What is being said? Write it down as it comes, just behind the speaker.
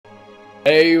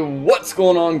Hey, what's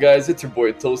going on, guys? It's your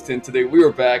boy Toasty, and today we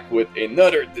are back with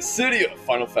another Dissidia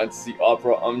Final Fantasy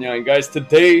Opera Omnia. And guys,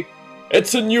 today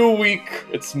it's a new week.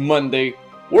 It's Monday.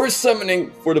 We're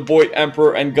summoning for the boy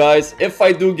Emperor, and guys, if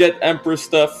I do get Emperor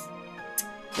stuff,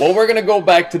 well, we're gonna go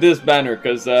back to this banner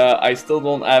because I still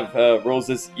don't have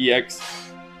Rosa's EX.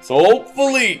 So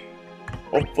hopefully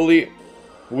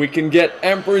we can get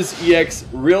Emperor's EX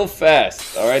real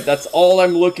fast. All right, that's all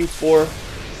I'm looking for.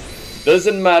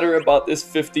 Doesn't matter about this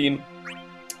 15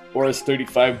 or this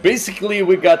 35. Basically,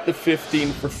 we got the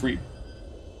 15 for free.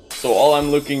 So all I'm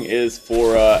looking is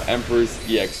for Emperor's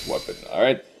EX weapon.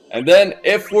 Alright? And then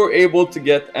if we're able to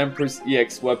get Emperor's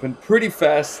EX weapon pretty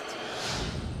fast,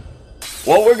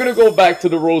 well, we're gonna go back to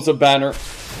the Rosa banner.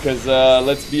 Because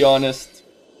let's be honest,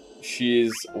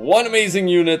 she's one amazing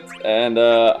unit. And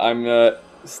I'm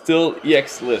still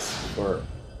EX-less for her.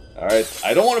 Alright?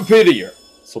 I don't want to pity her.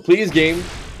 So please, game,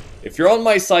 if you're on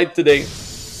my side today,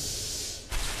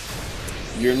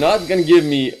 you're not gonna give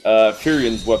me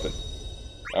Furion's weapon.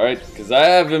 Alright, because I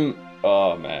have him.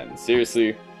 Oh man,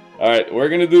 seriously. Alright, we're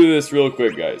gonna do this real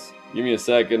quick, guys. Give me a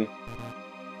second.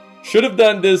 Should have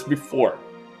done this before.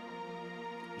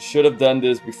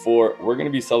 We're gonna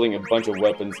be selling a bunch of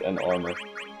weapons and armor.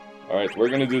 Alright, we're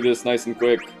gonna do this nice and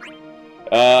quick.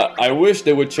 I wish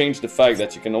they would change the fact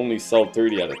that you can only sell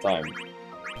 30 at a time.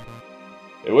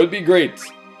 It would be great.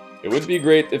 It would be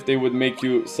great if they would make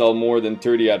you sell more than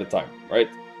 30 at a time, right?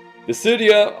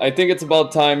 Dissidia, I think it's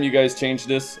about time you guys change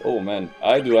this. Oh man,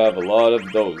 I do have a lot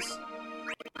of those.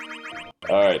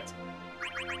 Alright.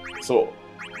 So,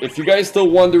 if you guys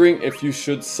still wondering if you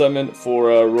should summon for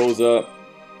Rosa,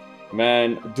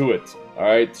 man, do it.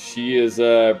 Alright, she is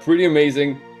pretty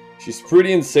amazing. She's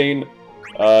pretty insane.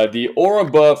 The aura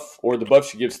buff, or the buff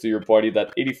she gives to your party,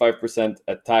 that 85%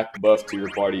 attack buff to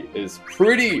your party is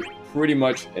pretty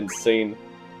much insane.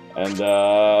 And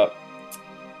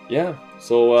yeah,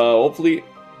 so hopefully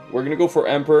we're gonna go for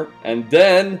Emperor, and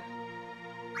then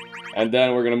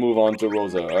we're gonna move on to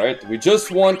Rosa. All right, we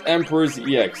just want Emperor's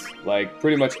EX, like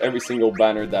pretty much every single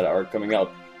banner that are coming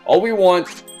out. All we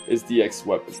want is the EX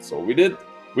weapon. So we did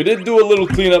do a little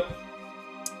cleanup.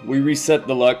 We reset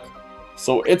the luck.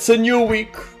 So it's a new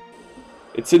week.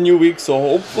 So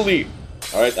hopefully,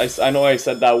 all right, I know I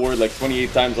said that word like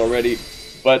 28 times already,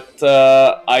 but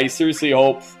I seriously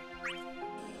hope,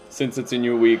 since it's a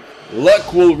new week,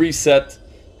 luck will reset.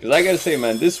 Because I gotta say,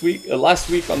 man, this week, last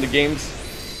week on the games,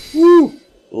 woo,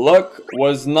 luck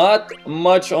was not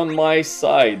much on my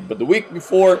side. But the week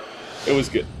before, it was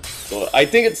good. So I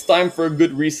think it's time for a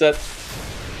good reset.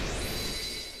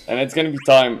 And it's gonna be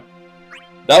time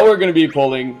that we're gonna be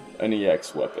pulling an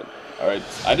EX weapon. Alright,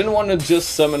 I didn't want to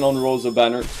just summon on Rosa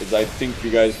banner, because I think you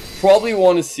guys probably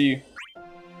want to see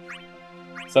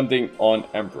something on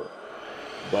Emperor.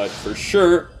 But for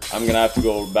sure, I'm gonna have to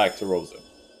go back to Rosa.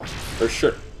 For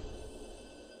sure.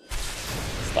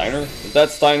 Steiner? Is that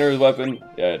Steiner's weapon?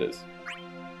 Yeah, it is.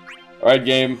 Alright,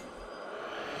 game.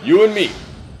 You and me.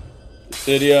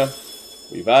 Dissidia.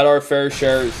 We've had our fair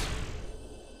shares.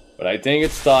 But I think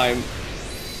it's time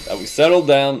that we settle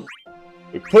down.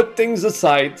 We put things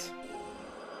aside.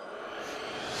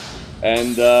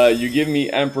 And you give me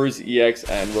Emperor's EX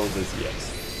and Rosa's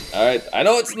EX. Alright, I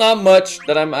know it's not much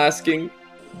that I'm asking,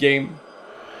 game,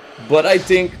 but I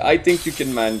think you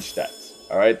can manage that.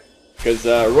 Alright, because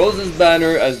Rosa's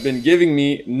banner has been giving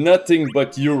me nothing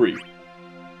but Yuri.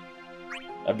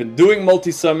 I've been doing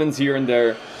multi-summons here and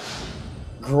there,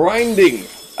 grinding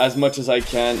as much as I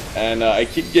can, and I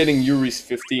keep getting Yuri's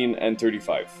 15 and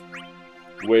 35.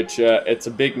 Which, it's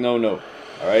a big no-no.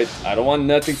 Alright, I don't want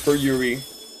nothing for Yuri.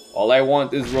 All I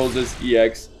want is Rosa's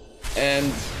EX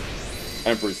and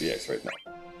Emperor's EX right now.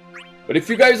 But if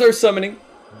you guys are summoning,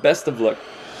 best of luck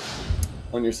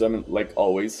on your summon, like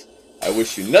always. I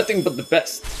wish you nothing but the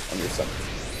best on your summon.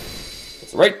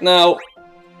 So right now,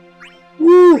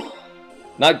 woo,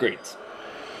 not great.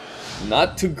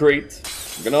 Not too great.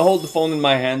 I'm gonna hold the phone in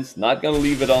my hands, not gonna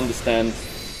leave it on the stand.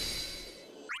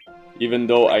 Even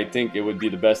though I think it would be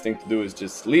the best thing to do is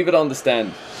just leave it on the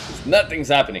stand. Because nothing's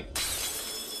happening.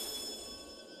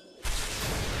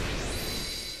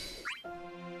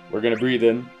 We're gonna breathe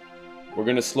in. We're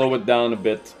gonna slow it down a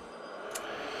bit.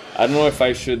 I don't know if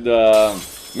I should,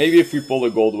 maybe if we pull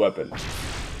a gold weapon.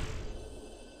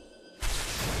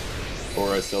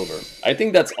 Or a silver. I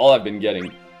think that's all I've been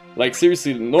getting. Like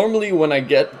seriously, normally when I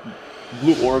get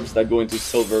blue orbs that go into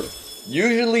silver,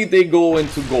 usually they go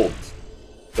into gold.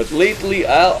 But lately,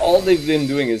 all they've been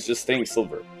doing is just staying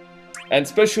silver. And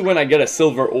especially when I get a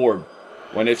silver orb.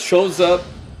 When it shows up,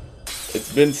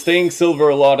 it's been staying silver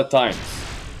a lot of times.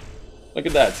 Look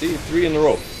at that, see? 3 in a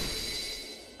row.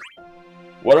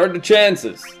 What are the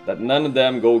chances that none of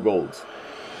them go gold?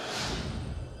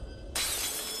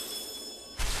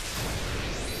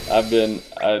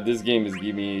 This game is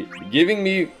giving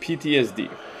me PTSD.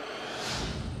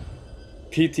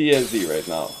 PTSD right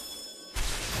now.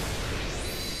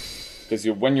 Because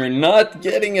when you're not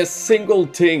getting a single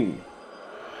thing,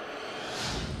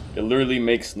 it literally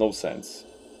makes no sense.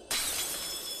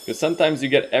 Because sometimes you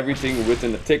get everything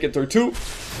within a ticket or two,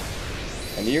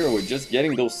 and here we're just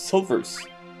getting those silvers.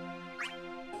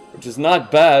 Which is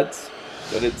not bad,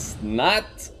 but it's not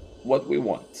what we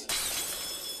want.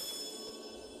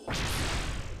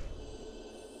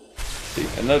 See,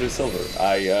 another silver.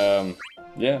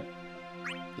 Yeah.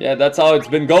 Yeah, that's how it's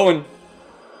been going.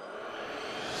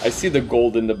 I see the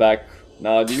gold in the back.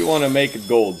 Now, do you want to make it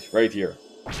gold? Right here.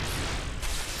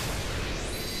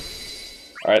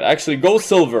 Alright, actually go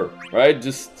silver, right?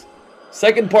 Just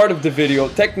second part of the video,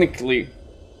 technically.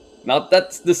 Now,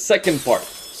 that's the second part.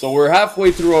 So we're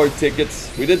halfway through our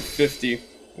tickets. We did 50.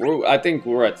 I think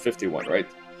we're at 51, right?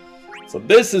 So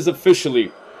this is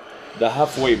officially the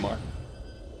halfway mark.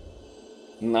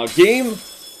 Now, game,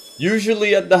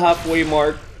 usually at the halfway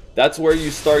mark, that's where you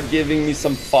start giving me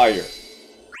some fire.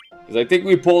 Because I think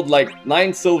we pulled like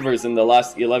 9 silvers in the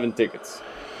last 11 tickets.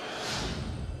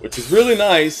 Which is really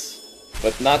nice,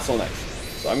 but not so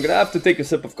nice. So I'm gonna have to take a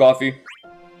sip of coffee.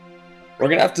 We're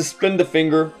gonna have to spin the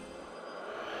finger.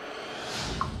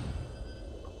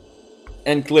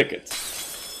 And click it.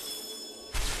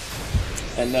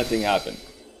 And nothing happened.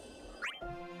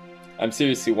 I'm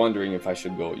seriously wondering if I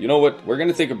should go. You know what? We're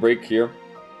gonna take a break here.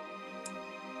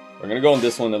 We're gonna go on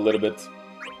this one a little bit.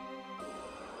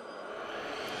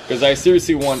 Because I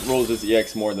seriously want Rosa's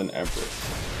EX more than Emperor.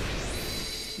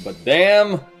 But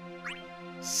damn,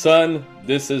 son,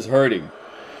 this is hurting.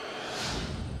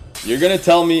 You're gonna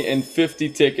tell me in 50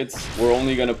 tickets, we're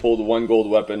only gonna pull the 1 gold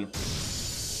weapon.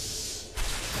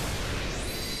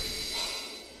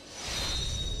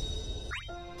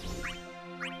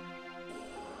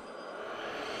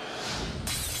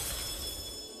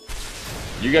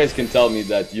 You guys can tell me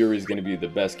that Yuri is gonna be the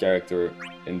best character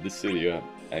in Dissidia,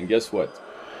 and guess what?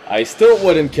 I still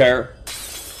wouldn't care,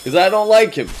 because I don't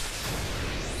like him.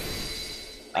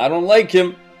 I don't like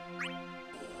him.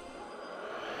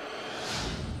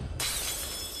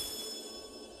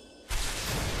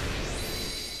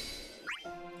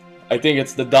 I think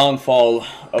it's the downfall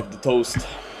of the toast.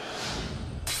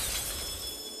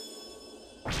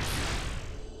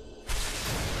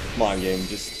 Come on, game,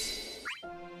 just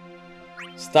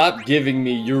stop giving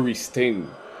me Yuri's thing.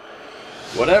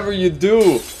 Whatever you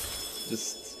do,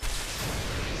 just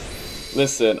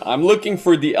listen. I'm looking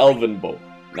for the Elven bow.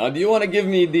 Now, do you want to give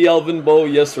me the Elven bow,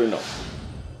 yes or no?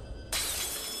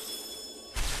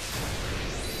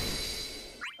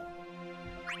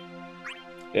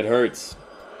 It hurts.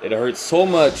 It hurts so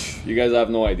much. You guys have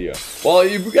no idea. Well,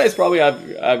 you guys probably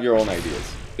have your own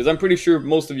ideas, because I'm pretty sure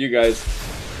most of you guys.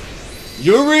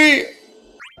 Yuri.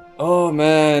 Oh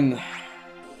man.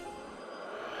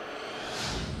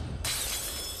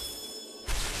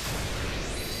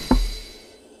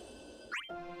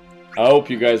 I hope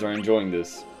you guys are enjoying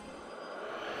this.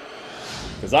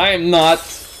 Because I am not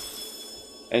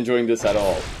enjoying this at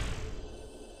all.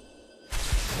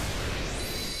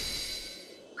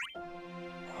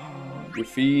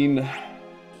 Yuffie.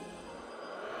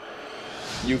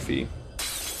 Yuffie.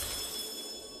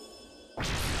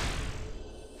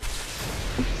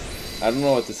 I don't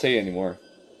know what to say anymore.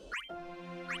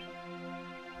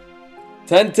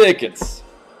 10 tickets.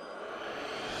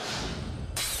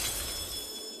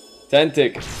 10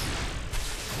 tickets.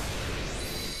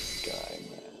 This guy,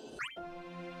 man.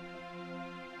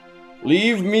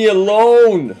 Leave me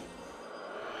alone.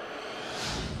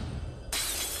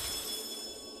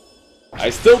 I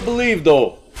still believe,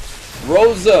 though.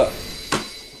 Rosa.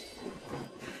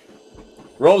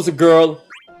 Rosa girl.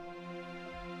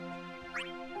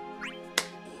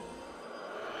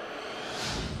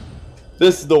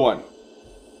 This is the one.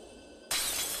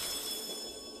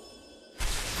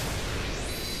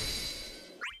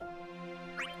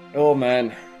 Oh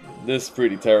man, this is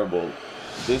pretty terrible.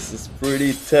 This is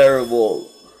pretty terrible.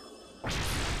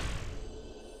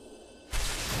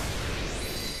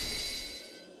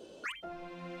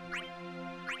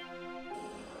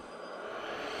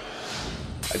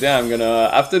 I think I'm gonna,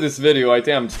 after this video, I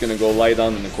think I'm just gonna go lie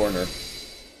down in the corner.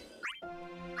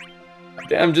 I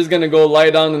think I'm just gonna go lie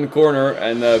down in the corner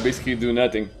and basically do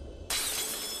nothing.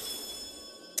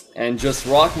 And just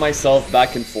rock myself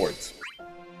back and forth.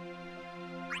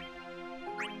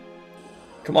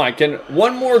 Come on, can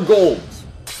one more gold.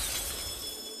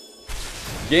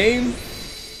 Game.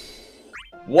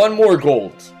 One more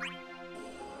gold.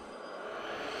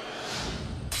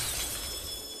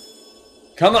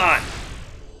 Come on.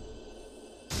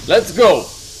 Let's go.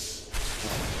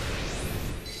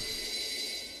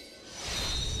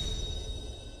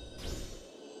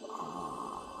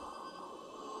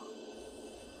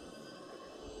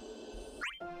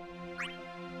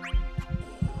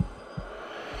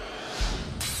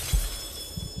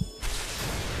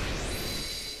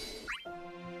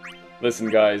 Listen,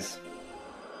 guys.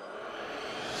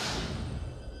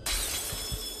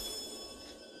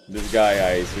 This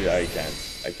guy,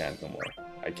 I can't no more.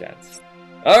 I can't.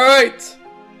 Alright!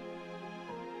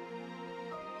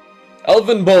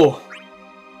 Elven bow.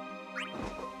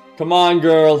 Come on,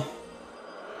 girl.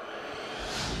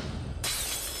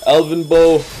 Elven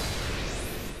bow.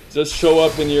 Just show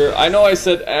up in your... I know I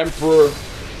said Emperor,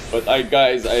 but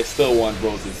guys, I still want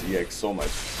Rosa's EX so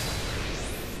much.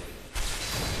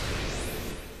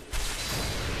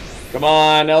 Come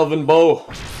on, Elven bow.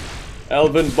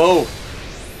 Elven bow.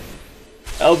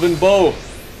 Elven bow.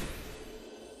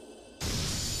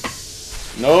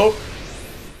 No.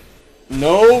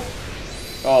 No.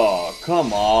 Oh,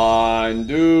 come on,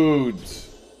 dude.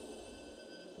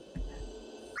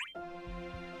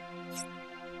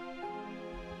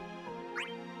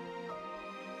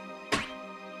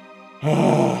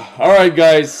 Alright,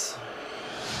 guys.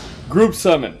 Group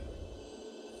summon.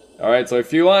 Alright, so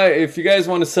if you guys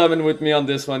want to summon with me on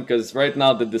this one, because right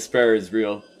now the despair is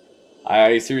real.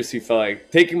 I seriously felt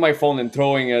like taking my phone and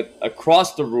throwing it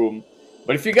across the room.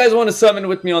 But if you guys want to summon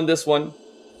with me on this one,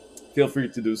 feel free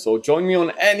to do so. Join me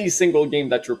on any single game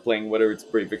that you're playing, whether it's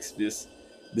Brave Exvius,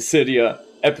 Dissidia,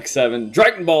 Epic 7,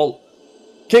 Dragon Ball,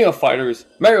 King of Fighters,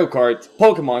 Mario Kart,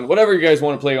 Pokemon, whatever you guys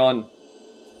want to play on.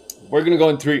 We're going to go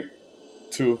in 3,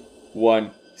 2,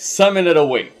 1. Summon it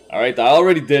away. Alright, I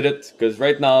already did it, because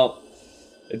right now,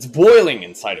 it's boiling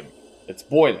inside of me. It's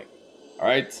boiling.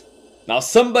 Alright? Now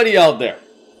somebody out there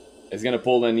is going to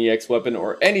pull an EX weapon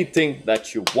or anything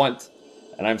that you want.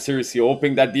 And I'm seriously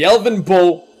hoping that the Elven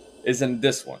bow is in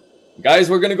this one. Guys,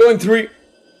 we're going to go in 3,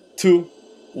 2,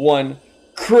 1.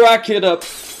 Crack it up.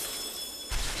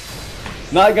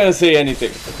 Not going to say anything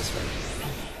for this one.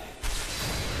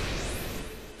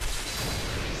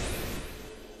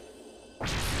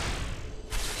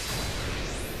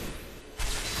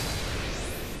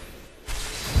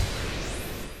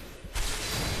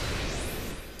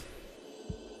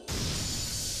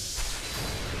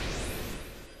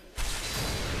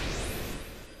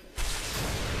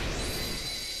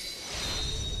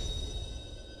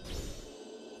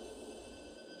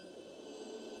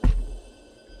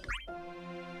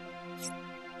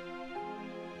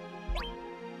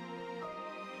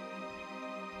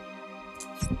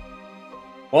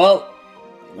 Well,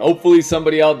 hopefully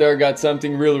somebody out there got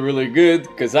something really good,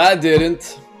 because I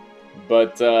didn't.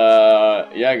 But,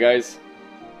 yeah, guys.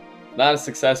 Not a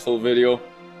successful video.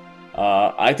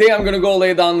 I think I'm gonna go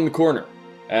lay down in the corner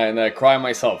and cry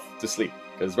myself to sleep.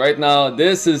 Because right now,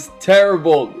 this is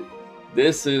terrible.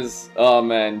 This is, oh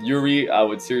man, Yuri, I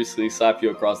would seriously slap you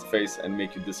across the face and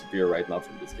make you disappear right now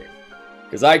from this game.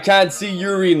 Because I can't see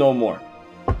Yuri no more.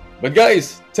 But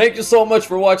guys, thank you so much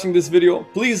for watching this video.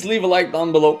 Please leave a like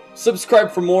down below,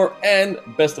 subscribe for more, and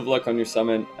best of luck on your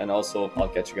summon. And also, I'll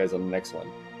catch you guys on the next one.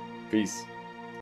 Peace.